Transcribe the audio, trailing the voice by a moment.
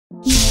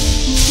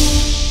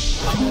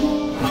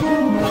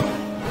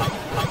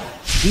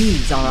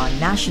These are our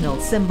national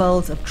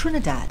symbols of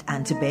Trinidad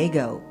and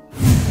Tobago.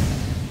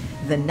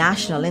 The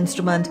national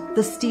instrument,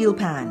 the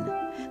steelpan.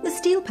 The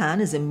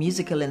steelpan is a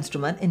musical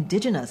instrument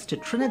indigenous to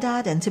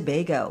Trinidad and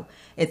Tobago.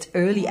 Its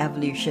early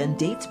evolution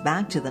dates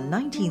back to the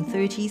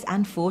 1930s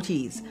and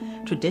 40s.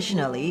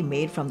 Traditionally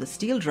made from the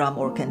steel drum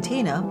or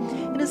container,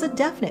 it is a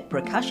definite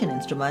percussion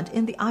instrument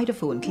in the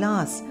idiophone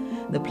class.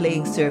 The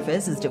playing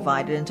surface is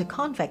divided into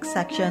convex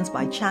sections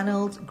by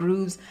channels,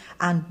 grooves,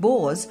 and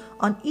bores.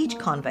 On each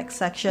convex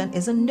section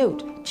is a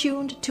note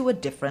tuned to a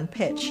different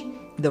pitch.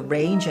 The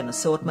range and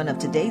assortment of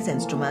today's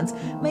instruments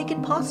make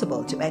it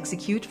possible to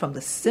execute from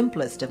the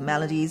simplest of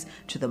melodies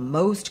to the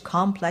most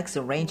complex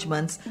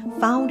arrangements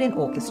found in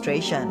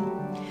orchestration.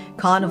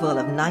 Carnival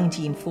of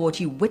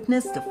 1940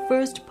 witnessed the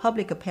first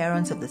public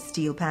appearance of the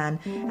steelpan,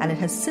 and it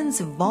has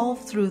since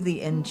evolved through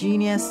the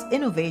ingenious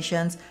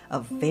innovations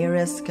of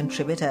various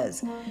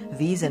contributors.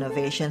 These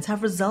innovations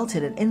have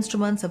resulted in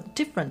instruments of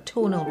different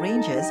tonal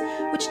ranges,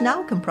 which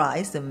now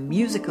comprise the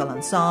musical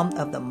ensemble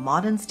of the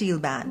modern steel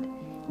band.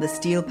 The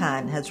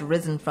steelpan has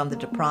risen from the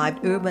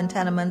deprived urban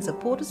tenements of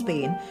Port of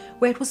Spain,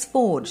 where it was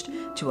forged,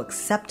 to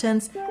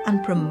acceptance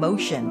and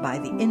promotion by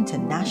the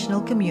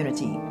international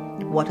community.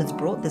 What has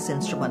brought this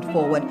instrument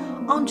forward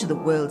onto the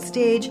world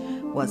stage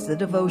was the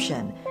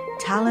devotion,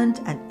 talent,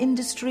 and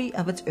industry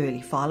of its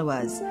early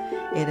followers.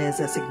 It is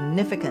a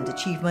significant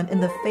achievement in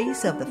the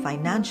face of the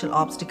financial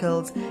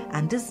obstacles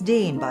and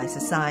disdain by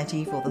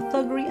society for the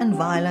thuggery and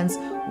violence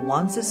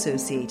once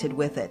associated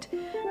with it.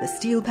 The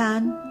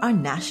steelpan, our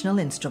national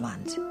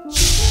instrument.